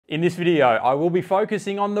In this video, I will be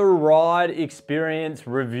focusing on the ride experience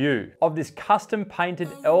review of this custom painted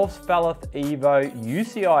Elves Falath Evo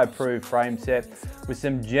UCI approved frame set with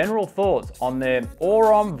some general thoughts on their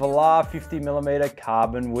Orome Valar 50mm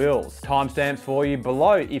carbon wheels. Timestamps for you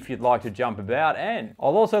below if you'd like to jump about, and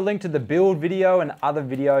I'll also link to the build video and other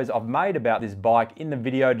videos I've made about this bike in the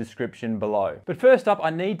video description below. But first up, I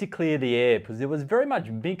need to clear the air because there was very much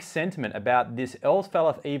mixed sentiment about this Elves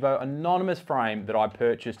Falath Evo anonymous frame that I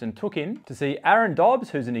purchased and took in to see Aaron Dobbs,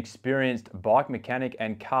 who's an experienced bike mechanic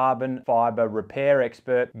and carbon fiber repair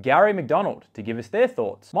expert, Gary McDonald, to give us their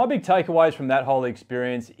thoughts. My big takeaways from that whole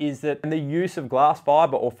experience is that the use of glass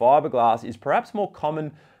fiber or fiberglass is perhaps more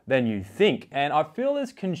common than you think, and I feel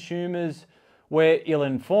as consumers we're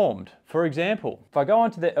ill-informed. For example, if I go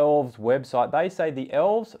onto the Elves website, they say the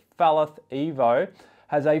Elves Falath Evo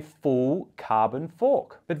has a full carbon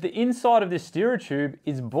fork, but the inside of this steerer tube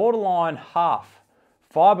is borderline half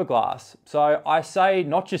fiberglass. So I say,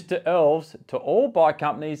 not just to Elves, to all bike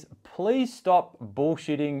companies, please stop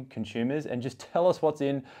bullshitting consumers and just tell us what's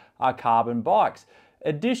in our carbon bikes.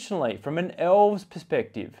 Additionally, from an Elves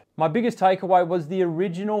perspective, my biggest takeaway was the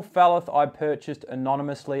original Falath I purchased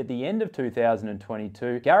anonymously at the end of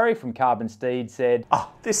 2022. Gary from Carbon Steed said,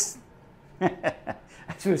 "Oh, this,"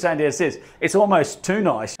 as we were saying downstairs, "it's almost too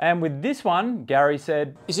nice." And with this one, Gary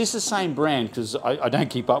said, "Is this the same brand? Because I don't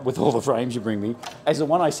keep up with all the frames you bring me. As the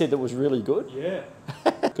one I said that was really good?" "Yeah."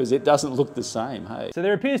 Because it doesn't look the same, hey? So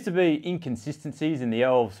there appears to be inconsistencies in the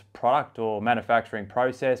Elves product or manufacturing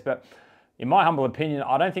process, but in my humble opinion,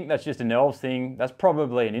 I don't think that's just an Elves thing. That's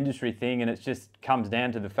probably an industry thing, and it just comes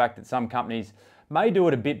down to the fact that some companies may do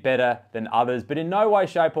it a bit better than others, but in no way,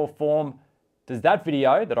 shape or form does that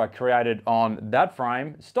video that I created on that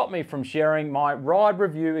frame stop me from sharing my ride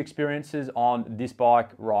review experiences on this bike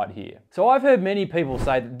right here. So I've heard many people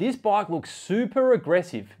say that this bike looks super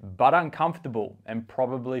aggressive, but uncomfortable and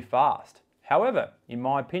probably fast. However, in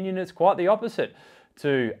my opinion, it's quite the opposite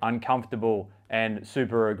to uncomfortable and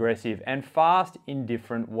super aggressive, and fast in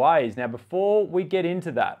different ways. Now, before we get into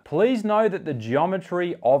that, please know that the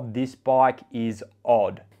geometry of this bike is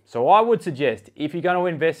odd. So I would suggest, if you're going to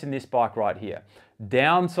invest in this bike right here,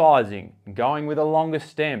 downsizing, going with a longer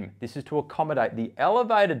stem. This is to accommodate the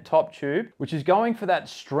elevated top tube, which is going for that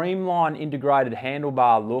streamlined integrated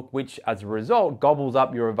handlebar look, which as a result gobbles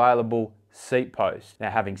up your available seat post.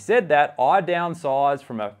 Now, having said that, I downsized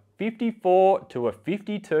from a 54 to a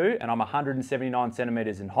 52, and I'm 179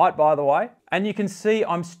 centimeters in height, by the way. And you can see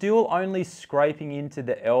I'm still only scraping into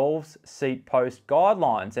the Elves seat post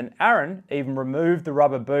guidelines. And Aaron even removed the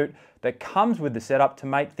rubber boot that comes with the setup to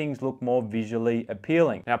make things look more visually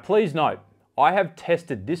appealing. Now, please note, I have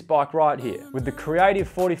tested this bike right here with the creative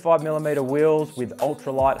 45mm wheels with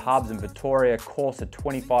ultralight hubs and Vittoria Corsa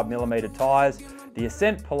 25mm tyres, the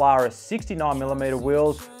Ascent Polaris 69mm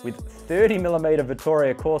wheels with 30mm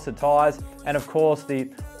Vittoria Corsa tyres, and of course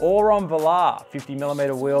the Orome Valar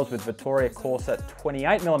 50mm wheels with Vittoria Corsa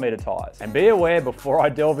 28mm tyres. And be aware, before I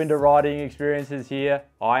delve into riding experiences here,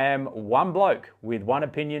 I am one bloke with one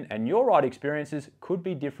opinion, and your ride experiences could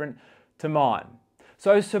be different to mine.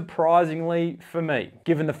 So surprisingly for me,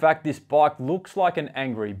 given the fact this bike looks like an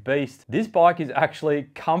angry beast, this bike is actually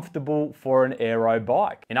comfortable for an aero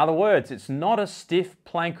bike. In other words, it's not a stiff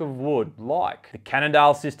plank of wood like the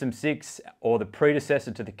Cannondale System 6 or the predecessor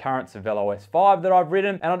to the current Cervelo S5 that I've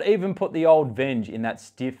ridden, and I'd even put the old Venge in that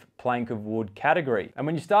stiff plank of wood category. And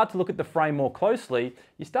when you start to look at the frame more closely,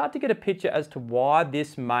 you start to get a picture as to why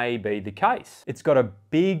this may be the case. It's got a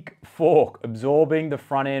big fork absorbing the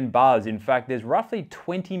front end buzz. In fact, there's roughly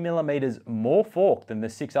 20mm more fork than the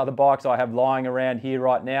 6 other bikes I have lying around here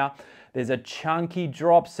right now. There's a chunky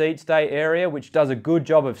drop seat stay area, which does a good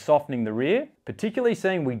job of softening the rear, particularly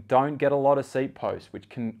seeing we don't get a lot of seat posts, which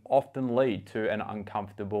can often lead to an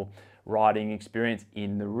uncomfortable riding experience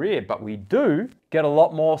in the rear. But we do get a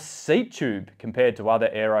lot more seat tube compared to other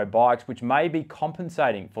aero bikes, which may be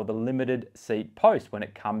compensating for the limited seat post when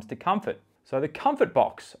it comes to comfort. So the comfort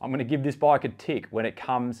box, I'm going to give this bike a tick when it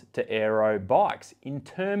comes to aero bikes. In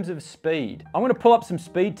terms of speed, I'm going to pull up some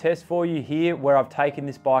speed tests for you here where I've taken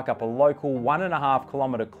this bike up a local 1.5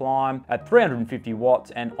 kilometer climb at 350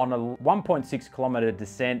 watts and on a 1.6 kilometer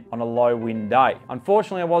descent on a low wind day.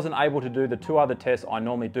 Unfortunately, I wasn't able to do the 2 other tests I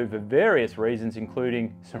normally do for various reasons,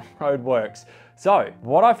 including some roadworks. So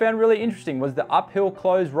what I found really interesting was the uphill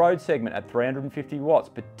closed road segment at 350 watts,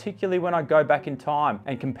 particularly when I go back in time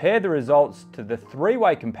and compare the results to the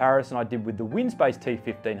three-way comparison I did with the Windspace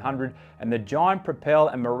T1500 and the Giant Propel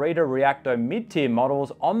and Merida Reacto mid-tier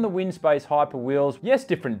models on the Windspace Hyper wheels. Yes,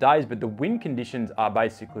 different days, but the wind conditions are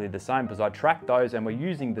basically the same because I tracked those and we're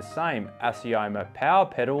using the same Asioma power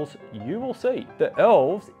pedals. You will see the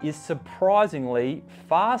Elves is surprisingly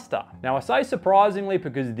faster. Now I say surprisingly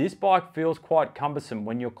because this bike feels quite cumbersome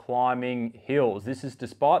when you're climbing hills. This is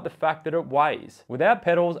despite the fact that it weighs, without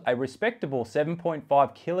pedals, a respectable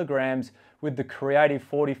 7.5 kilograms with the Creative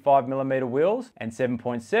 45mm wheels and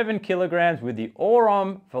 7.7 kilograms with the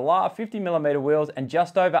Orome Valar 50mm wheels and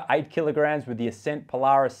just over 8 kilograms with the Ascent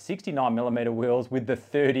Polaris 69mm wheels with the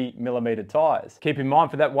 30mm tyres. Keep in mind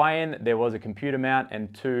for that weigh-in, there was a computer mount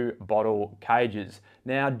and 2 bottle cages.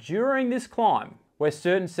 Now during this climb, where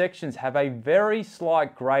certain sections have a very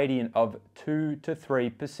slight gradient of 2 to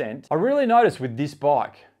 3%, I really noticed with this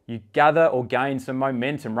bike, you gather or gain some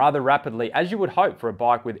momentum rather rapidly, as you would hope for a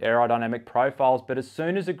bike with aerodynamic profiles, but as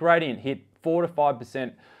soon as a gradient hit 4 to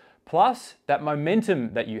 5%, plus that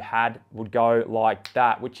momentum that you had would go like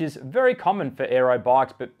that, which is very common for aero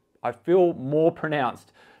bikes, but I feel more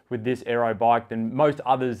pronounced with this aero bike than most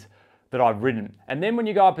others that I've ridden. And then when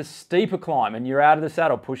you go up a steeper climb and you're out of the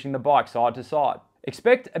saddle pushing the bike side to side,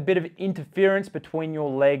 expect a bit of interference between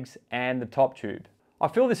your legs and the top tube. I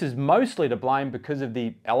feel this is mostly to blame because of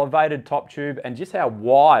the elevated top tube and just how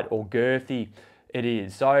wide or girthy it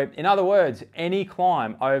is. So in other words, any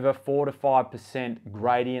climb over 4 to 5%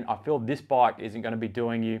 gradient, I feel this bike isn't going to be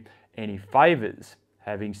doing you any favors.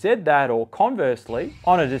 Having said that, or conversely,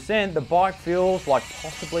 on a descent, the bike feels like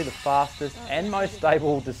possibly the fastest and most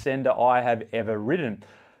stable descender I have ever ridden.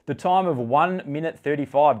 The time of 1 minute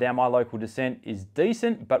 35 down my local descent is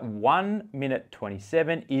decent, but 1 minute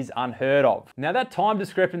 27 is unheard of. Now that time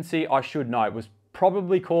discrepancy, I should note, was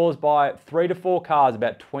probably caused by 3 to 4 cars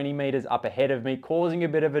about 20 meters up ahead of me, causing a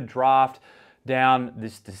bit of a draft down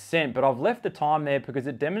this descent. But I've left the time there because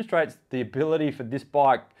it demonstrates the ability for this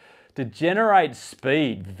bike to generate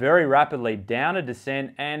speed very rapidly down a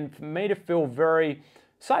descent and for me to feel very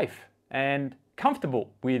safe and comfortable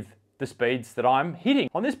with the speeds that I'm hitting.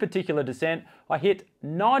 On this particular descent, I hit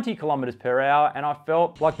 90 kilometers per hour and I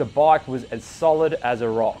felt like the bike was as solid as a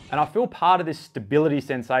rock. And I feel part of this stability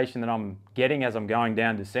sensation that I'm getting as I'm going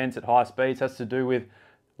down descents at high speeds has to do with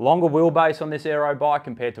longer wheelbase on this aero bike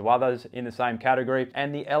compared to others in the same category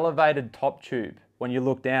and the elevated top tube when you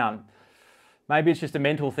look down. Maybe it's just a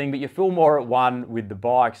mental thing, but you feel more at one with the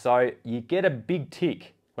bike. So you get a big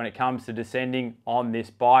tick when it comes to descending on this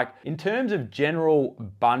bike. In terms of general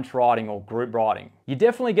bunch riding or group riding, you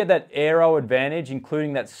definitely get that aero advantage,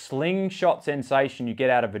 including that slingshot sensation you get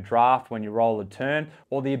out of a draft when you roll a turn,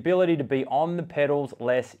 or the ability to be on the pedals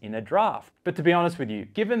less in a draft. But to be honest with you,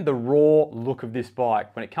 given the raw look of this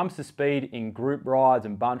bike, when it comes to speed in group rides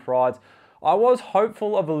and bunch rides, I was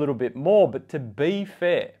hopeful of a little bit more, but to be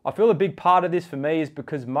fair, I feel a big part of this for me is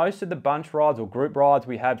because most of the bunch rides or group rides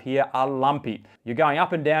we have here are lumpy. You're going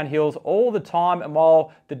up and down hills all the time, and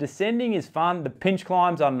while the descending is fun, the pinch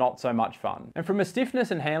climbs are not so much fun. And from a stiffness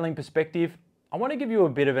and handling perspective, I want to give you a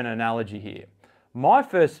bit of an analogy here. My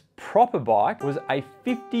first proper bike was a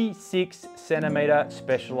 56 centimeter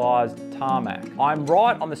Specialized tarmac. I'm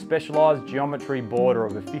right on the Specialized geometry border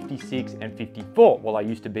of a 56 and 54. Well, I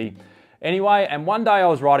used to be anyway, and one day I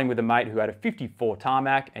was riding with a mate who had a 54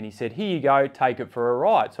 tarmac and he said, here you go, take it for a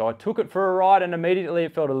ride. So I took it for a ride and immediately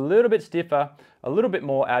it felt a little bit stiffer, a little bit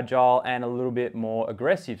more agile and a little bit more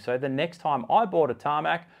aggressive. So the next time I bought a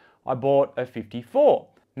tarmac, I bought a 54.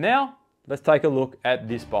 Now, let's take a look at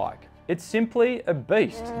this bike. It's simply a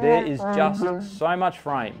beast. There is just so much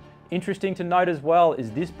frame. Interesting to note as well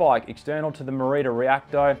is this bike, external to the Merida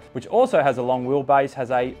Reacto, which also has a long wheelbase,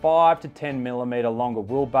 has a 5 to 10 millimeter longer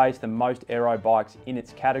wheelbase than most aero bikes in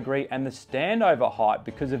its category, and the standover height,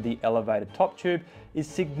 because of the elevated top tube, is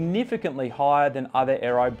significantly higher than other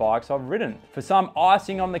aero bikes I've ridden. For some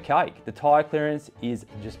icing on the cake, the tyre clearance is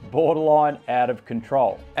just borderline out of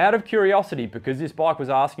control. Out of curiosity, because this bike was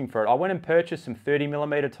asking for it, I went and purchased some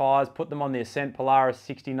 30mm tyres, put them on the Ascent Polaris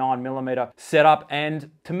 69mm setup, and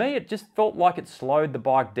to me it just felt like it slowed the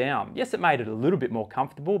bike down. Yes, it made it a little bit more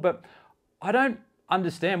comfortable, but I don't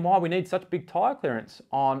understand why we need such big tyre clearance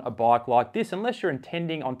on a bike like this, unless you're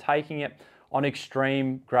intending on taking it on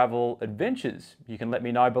extreme gravel adventures. You can let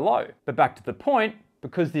me know below. But back to the point,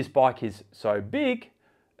 because this bike is so big,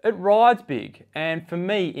 it rides big. And for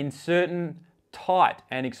me, in certain tight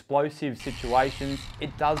and explosive situations,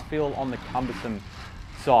 it does feel on the cumbersome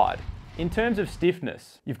side. In terms of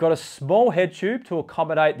stiffness, you've got a small head tube to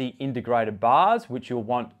accommodate the integrated bars, which you'll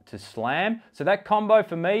want to slam. So that combo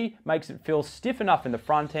for me makes it feel stiff enough in the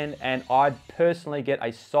front end, and I'd personally get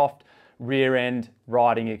a soft rear end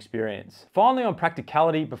riding experience. Finally, on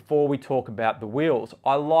practicality, before we talk about the wheels,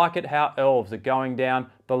 I like it how Elves are going down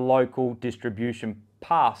the local distribution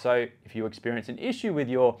path. So if you experience an issue with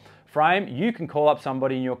your frame, you can call up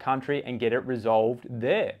somebody in your country and get it resolved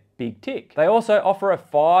there. Big tick. They also offer a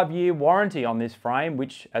 5-year warranty on this frame,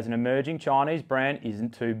 which as an emerging Chinese brand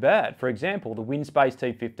isn't too bad. For example, the Windspace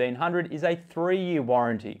T1500 is a 3-year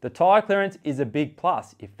warranty. The tyre clearance is a big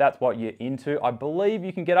plus if that's what you're into. I believe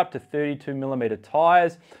you can get up to 32mm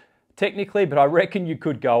tyres technically, but I reckon you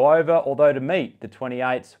could go over, although to me, the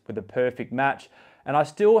 28s were the perfect match. And I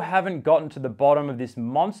still haven't gotten to the bottom of this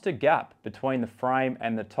monster gap between the frame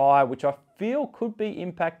and the tyre, which I feel could be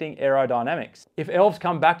impacting aerodynamics. If Elves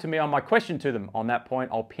come back to me on my question to them on that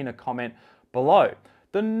point, I'll pin a comment below.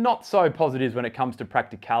 The not so positives when it comes to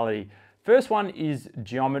practicality. First one is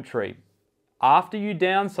geometry. After you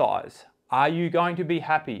downsize, are you going to be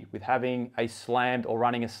happy with having a slammed or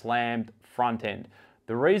running a slammed front end?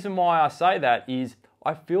 The reason why I say that is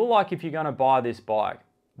I feel like if you're going to buy this bike,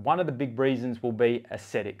 one of the big reasons will be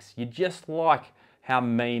aesthetics. You just like how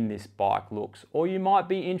mean this bike looks, or you might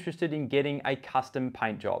be interested in getting a custom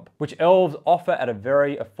paint job, which Elves offer at a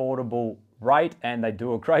very affordable rate, and they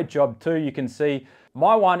do a great job too. You can see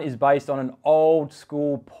my one is based on an old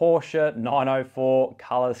school Porsche 904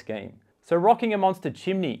 color scheme. So rocking a monster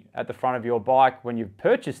chimney at the front of your bike when you've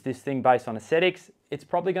purchased this thing based on aesthetics, it's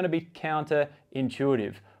probably going to be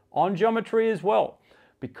counterintuitive. On geometry as well.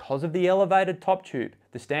 Because of the elevated top tube,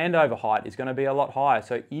 the standover height is going to be a lot higher.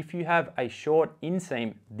 So if you have a short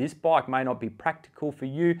inseam, this bike may not be practical for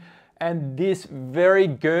you. And this very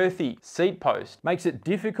girthy seat post makes it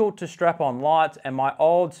difficult to strap on lights, and my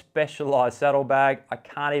old Specialized saddlebag, I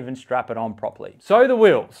can't even strap it on properly. So the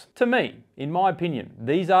wheels, to me, in my opinion,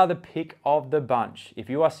 these are the pick of the bunch.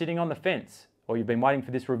 If you are sitting on the fence or you've been waiting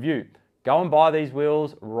for this review, go and buy these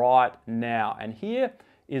wheels right now. And here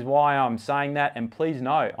is why I'm saying that, and please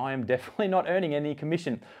know, I am definitely not earning any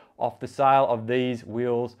commission off the sale of these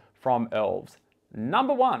wheels from Elves.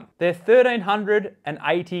 Number one, they're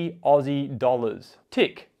 1,380 Aussie dollars.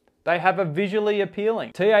 Tick. They have a visually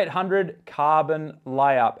appealing T800 carbon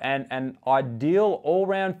layup and an ideal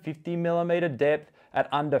all-round 50mm depth at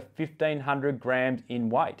under 1,500 grams in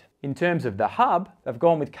weight. In terms of the hub, they've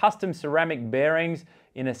gone with custom ceramic bearings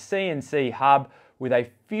in a CNC hub with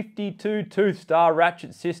a 52 tooth star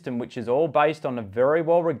ratchet system, which is all based on a very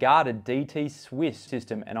well regarded DT Swiss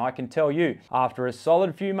system. And I can tell you, after a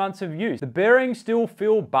solid few months of use, the bearings still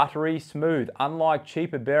feel buttery smooth, unlike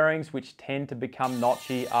cheaper bearings which tend to become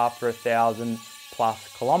notchy after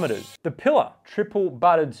 1,000+ kilometers. The pillar triple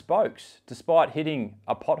butted spokes, despite hitting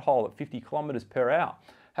a pothole at 50 kilometers per hour,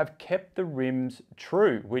 have kept the rims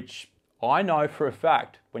true, which I know for a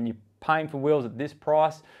fact when you're paying for wheels at this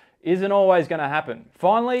price, isn't always going to happen.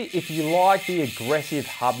 Finally, if you like the aggressive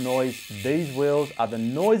hub noise, these wheels are the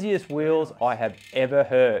noisiest wheels I have ever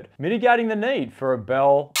heard, mitigating the need for a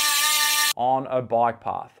bell on a bike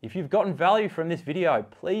path. If you've gotten value from this video,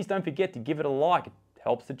 please don't forget to give it a like. It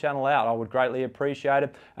helps the channel out. I would greatly appreciate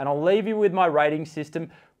it. And I'll leave you with my rating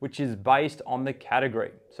system, which is based on the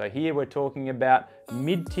category. So here we're talking about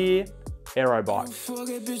mid-tier aero bikes.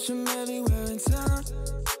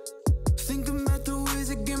 Think about the ways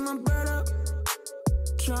to get my bird up.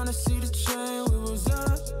 Trying to see the chain, we was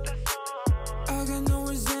up. I got no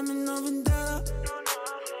resentment, no vendetta.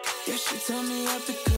 Yeah, she tell me I have to